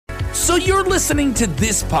So you're listening to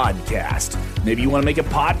this podcast. Maybe you want to make a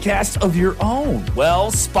podcast of your own.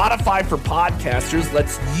 Well, Spotify for Podcasters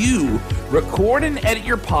lets you record and edit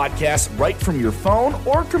your podcast right from your phone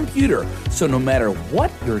or computer. So no matter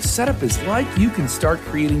what your setup is like, you can start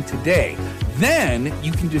creating today. Then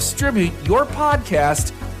you can distribute your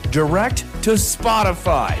podcast direct to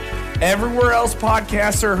Spotify. Everywhere else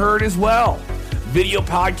podcasts are heard as well. Video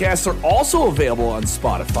podcasts are also available on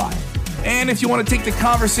Spotify. And if you want to take the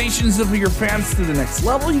conversations of your fans to the next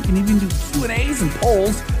level, you can even do Q&As and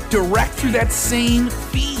polls direct through that same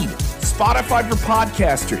feed. Spotify for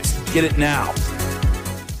Podcasters. Get it now.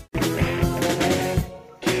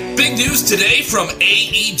 Big news today from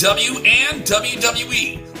AEW and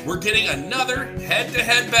WWE. We're getting another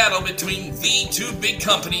head-to-head battle between the two big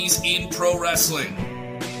companies in pro wrestling.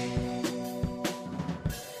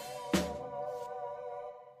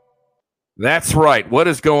 That's right. What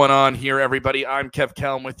is going on here, everybody? I'm Kev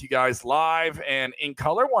Kelm with you guys live and in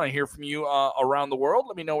color. Want to hear from you around the world.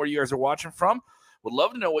 Let me know where you guys are watching from. Would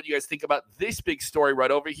love to know what you guys think about this big story right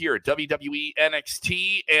over here. WWE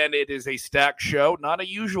NXT, and it is a stacked show, not a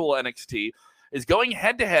usual NXT, is going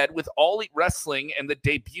head-to-head with All Elite Wrestling and the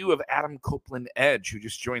debut of Adam Copeland Edge, who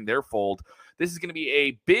just joined their fold. This is going to be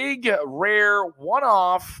a big, rare,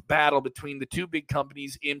 one-off battle between the two big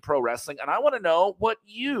companies in pro wrestling, and I want to know what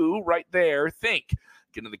you right there think.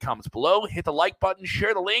 Get in the comments below, hit the like button,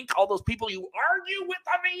 share the link, all those people you argue with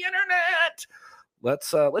on the internet.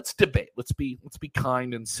 Let's debate. Let's be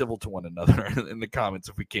kind and civil to one another in the comments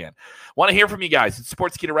if we can. Want to hear from you guys. It's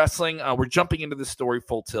Sportskeeda Wrestling. We're jumping into this story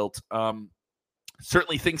full tilt.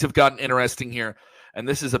 Certainly things have gotten interesting here, and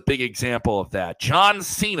this is a big example of that. John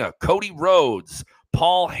Cena, Cody Rhodes,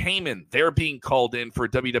 Paul Heyman, they're being called in for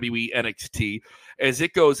WWE NXT as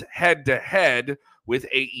it goes head-to-head with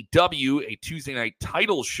AEW, a Tuesday night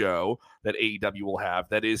title show that AEW will have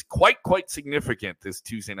that is quite significant, this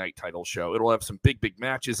Tuesday night title show. It'll have some big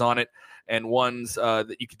matches on it and ones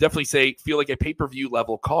that you could definitely say feel like a pay-per-view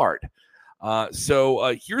level card.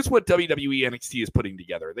 So here's what WWE NXT is putting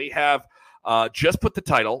together. They have just put the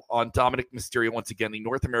title on Dominic Mysterio once again, the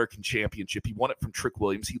North American Championship. He won it from Trick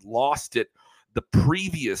Williams. He lost it the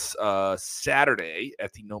previous Saturday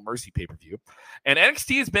at the No Mercy pay-per-view. And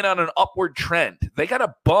NXT has been on an upward trend. They got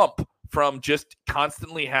a bump from just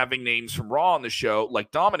constantly having names from Raw on the show, like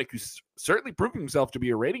Dominic, who's certainly proving himself to be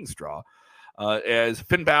a ratings draw, as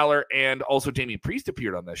Finn Balor and also Damian Priest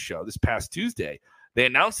appeared on this show this past Tuesday. They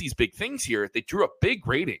announced these big things here. They drew a big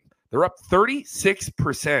rating. They're up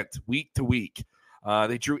 36% week to week.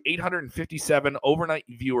 They drew 857 overnight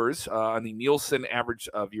viewers on the Nielsen average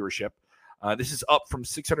viewership. This is up from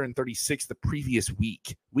 636 the previous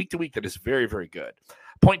week. Week to week, that is very, very good.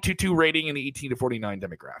 0.22 rating in the 18 to 49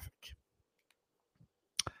 demographic.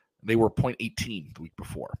 They were 0.18 the week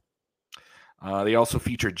before. They also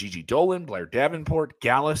featured Gigi Dolan, Blair Davenport,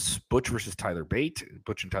 Gallus, Butch and Tyler Bate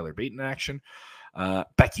in action.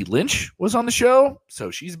 Becky Lynch was on the show,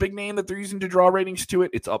 so she's a big name that they're using to draw ratings to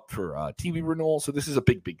it. It's up for TV renewal, so this is a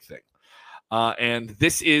big thing. And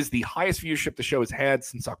this is the highest viewership the show has had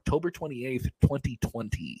since October 28th,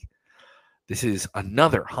 2020. This is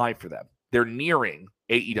another high for them. They're nearing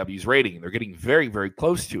AEW's rating. They're getting very, very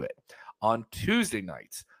close to it. On Tuesday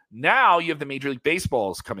nights, now you have the Major League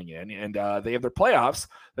Baseballs coming in, and they have their playoffs.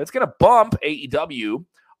 That's going to bump AEW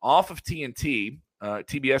off of TBS,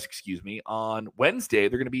 on Wednesday.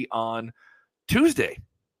 They're going to be on Tuesday.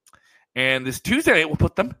 And this Tuesday night will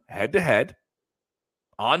put them head-to-head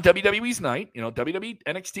on WWE's night. You know, WWE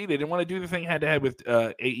NXT, they didn't want to do the thing head-to-head with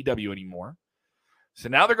AEW anymore. So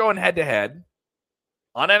now they're going head-to-head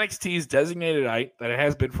on NXT's designated night that it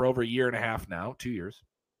has been for over a year and a half now, 2 years.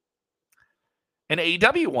 And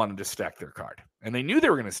AEW wanted to stack their card. And they knew they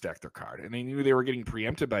were going to stack their card. And they knew they were getting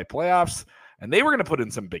preempted by playoffs. And they were going to put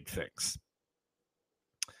in some big things.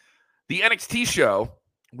 The NXT show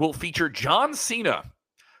will feature John Cena,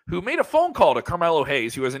 who made a phone call to Carmelo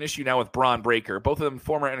Hayes, who has an issue now with Braun Breaker, both of them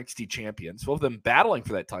former NXT champions, both of them battling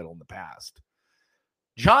for that title in the past.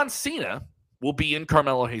 John Cena will be in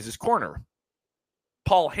Carmelo Hayes' corner.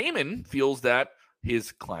 Paul Heyman feels that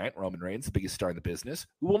his client, Roman Reigns, the biggest star in the business,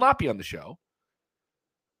 who will not be on the show,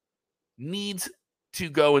 needs to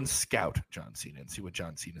go and scout John Cena and see what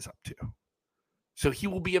John Cena's up to. So he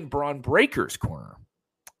will be in Braun Breaker's corner.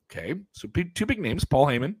 Okay, so two big names, Paul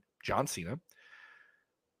Heyman, John Cena.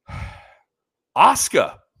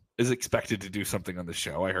 Asuka is expected to do something on the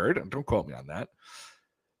show, I heard. Don't quote me on that.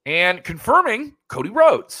 And confirming Cody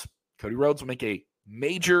Rhodes. Cody Rhodes will make a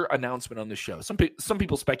major announcement on the show. Some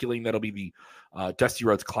people speculating that'll be the Dusty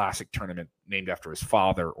Rhodes Classic tournament named after his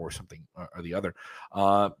father or something or the other.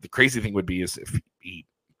 The crazy thing would be is if he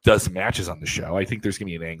does some matches on the show. I think there's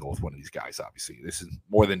going to be an angle with one of these guys, obviously. This is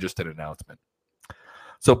more than just an announcement.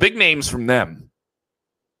 So big names from them.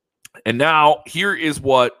 And now here is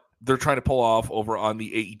what they're trying to pull off over on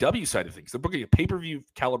the AEW side of things. They're booking a pay-per-view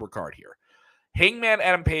caliber card here. Hangman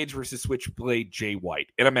Adam Page versus Switchblade Jay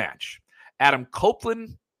White in a match. Adam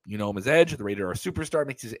Copeland, you know him as Edge, the Rated R superstar,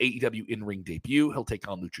 makes his AEW in-ring debut. He'll take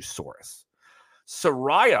on Luchasaurus.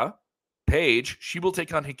 Saraya Page, she will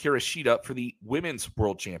take on Hikaru Shida for the Women's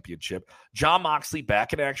World Championship. Jon Moxley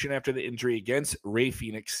back in action after the injury against Rey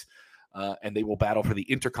Fenix, and they will battle for the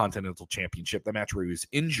Intercontinental Championship. The match where he was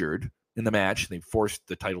injured in the match, they forced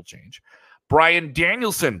the title change. Bryan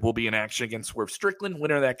Danielson will be in action against Swerve Strickland.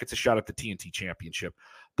 Winner of that gets a shot at the TNT Championship.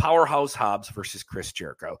 Powerhouse Hobbs versus Chris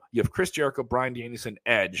Jericho. You have Chris Jericho, Bryan Danielson,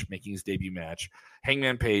 Edge making his debut match.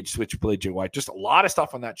 Hangman Page, Switchblade Jay White. Just a lot of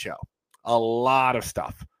stuff on that show. A lot of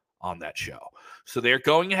stuff on that show. So they're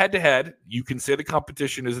going head-to-head. You can say the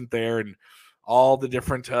competition isn't there and all the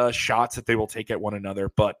different shots that they will take at one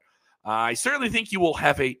another. But I certainly think you will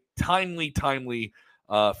have a timely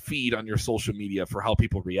feed on your social media for how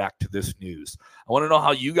people react to this news. I want to know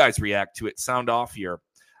how you guys react to it. Sound off here.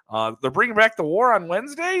 They're bringing back the war on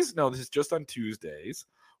Wednesdays? No, this is just on Tuesdays.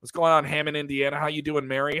 What's going on, Hammond, Indiana? How you doing,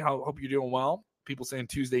 Mary? Hope you're doing well. People saying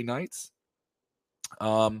Tuesday nights.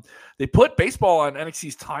 They put baseball on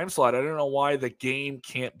NXT's time slot. I don't know why the game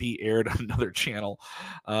can't be aired on another channel.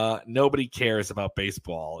 Nobody cares about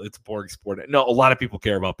baseball. It's a boring sport. No, a lot of people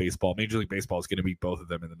care about baseball. Major League Baseball is going to beat both of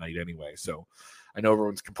them in the night anyway. So I know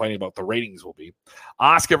everyone's complaining about the ratings will be.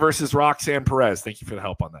 Asuka versus Roxanne Perez. Thank you for the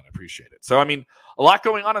help on that. I appreciate it. So, I mean, a lot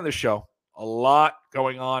going on in this show. A lot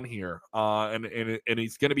going on here. And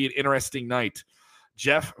it's going to be an interesting night.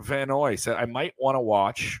 Jeff Van Oy said, I might want to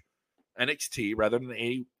watch NXT rather than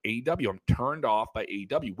AEW. I'm turned off by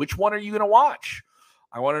AEW. Which one are you going to watch?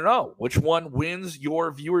 I want to know. Which one wins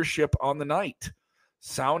your viewership on the night?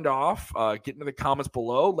 Sound off. Get into the comments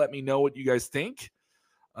below. Let me know what you guys think.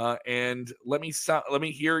 And let me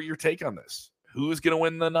hear your take on this. Who is going to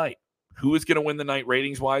win the night? Who is going to win the night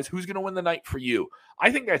ratings-wise? Who's going to win the night for you?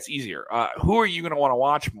 I think that's easier. Who are you going to want to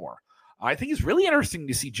watch more? I think it's really interesting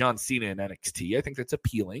to see John Cena in NXT. I think that's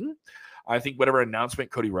appealing. I think whatever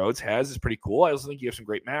announcement Cody Rhodes has is pretty cool. I also think you have some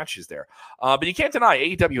great matches there. But you can't deny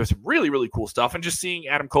AEW has some really, really cool stuff. And just seeing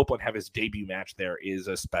Adam Copeland have his debut match there is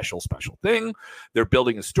a special, special thing. They're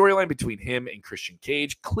building a storyline between him and Christian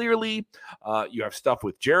Cage. Clearly, you have stuff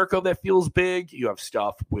with Jericho that feels big. You have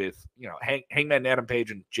stuff with, Hangman Adam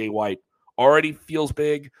Page and Jay White already feels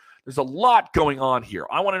big. There's a lot going on here.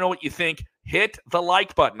 I want to know what you think. Hit the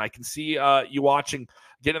like button. I can see you watching.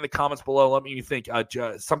 Get in the comments below. Let me know what you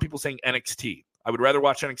think. Some people saying NXT. I would rather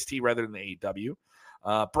watch NXT rather than the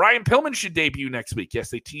AEW. Brian Pillman should debut next week.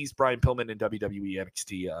 Yes, they teased Brian Pillman in WWE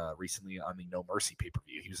NXT recently on the No Mercy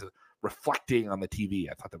pay-per-view. He was reflecting on the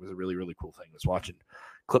TV. I thought that was a really, really cool thing. I was watching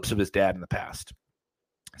clips of his dad in the past.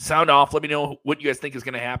 Sound off. Let me know what you guys think is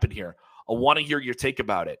going to happen here. I want to hear your take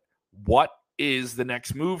about it. What is the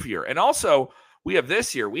next move here? And also, we have this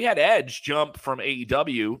here. We had Edge jump from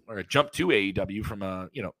AEW, or jump to AEW from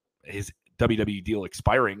his WWE deal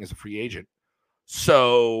expiring as a free agent.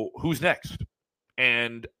 So who's next?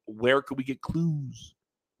 And where could we get clues?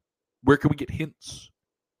 Where could we get hints?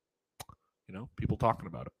 People talking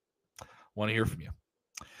about it. Want to hear from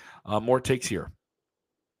you. More takes here.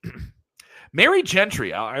 Mary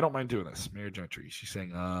Gentry, I don't mind doing this. Mary Gentry, she's saying,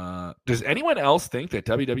 does anyone else think that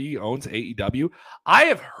WWE owns AEW? I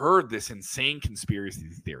have heard this insane conspiracy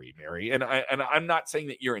theory, Mary, and I'm not saying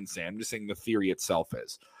that you're insane. I'm just saying the theory itself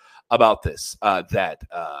is about this, that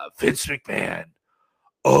Vince McMahon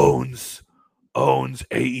owns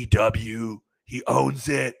AEW. He owns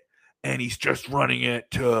it, and he's just running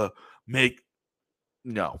it to make...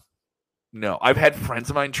 No. I've had friends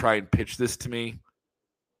of mine try and pitch this to me.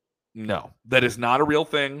 No, that is not a real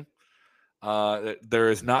thing. There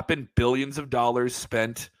has not been billions of dollars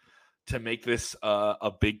spent to make this a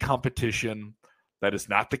big competition. That is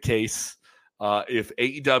not the case. If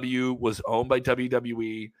AEW was owned by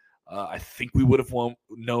WWE, I think we would have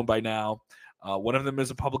known by now. One of them is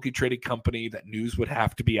a publicly traded company. That news would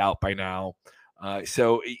have to be out by now.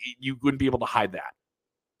 So you wouldn't be able to hide that.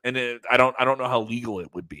 And I don't know how legal it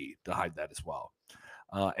would be to hide that as well.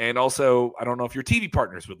 And also, I don't know if your TV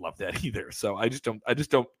partners would love that either. So I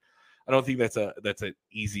don't think that's an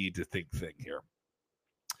easy to think thing here.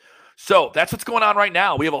 So that's what's going on right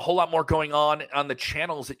now. We have a whole lot more going on the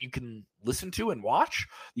channels that you can listen to and watch.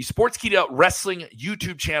 The Sportskeeda Wrestling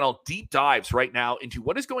YouTube channel deep dives right now into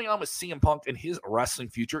what is going on with CM Punk and his wrestling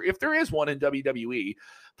future, if there is one in WWE.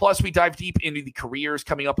 Plus, we dive deep into the careers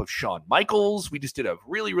coming up of Shawn Michaels. We just did a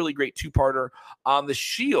really, really great two-parter on The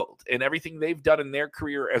Shield and everything they've done in their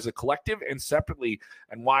career as a collective and separately,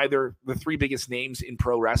 and why they're the three biggest names in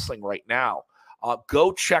pro wrestling right now.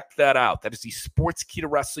 Go check that out. That is the Sportskeeda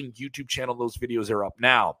Wrestling YouTube channel. Those videos are up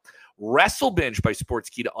now. Wrestle Binge by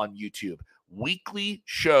Sportskeeda on YouTube. Weekly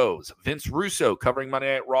shows. Vince Russo covering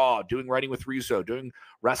Monday Night Raw, doing Writing with Russo, doing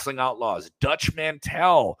Wrestling Outlaws. Dutch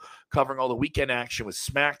Mantel covering all the weekend action with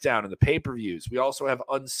SmackDown and the pay-per-views. We also have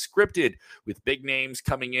Unscripted with big names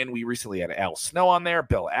coming in. We recently had Al Snow on there.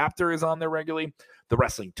 Bill Apter is on there regularly. The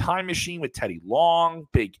Wrestling Time Machine with Teddy Long.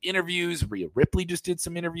 Big interviews. Rhea Ripley just did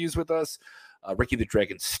some interviews with us. Ricky the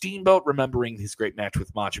Dragon Steamboat, remembering his great match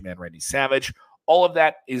with Macho Man Randy Savage. All of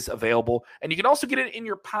that is available. And you can also get it in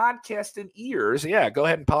your podcasting ears. Yeah, go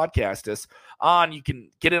ahead and podcast us on. You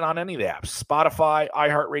can get it on any of the apps. Spotify,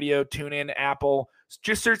 iHeartRadio, TuneIn, Apple.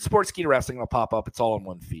 Just search Sportskeeda Wrestling. It'll pop up. It's all in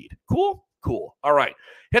one feed. Cool? Cool. All right.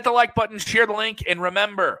 Hit the like button, share the link, and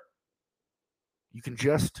remember, you can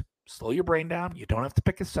just slow your brain down. You don't have to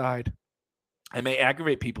pick a side. I may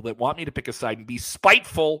aggravate people that want me to pick a side and be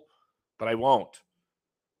spiteful, but I won't.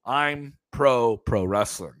 I'm pro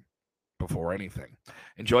wrestling before anything.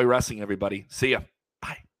 Enjoy wrestling, everybody. See ya.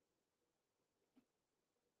 Bye.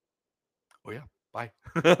 Oh, yeah.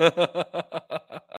 Bye.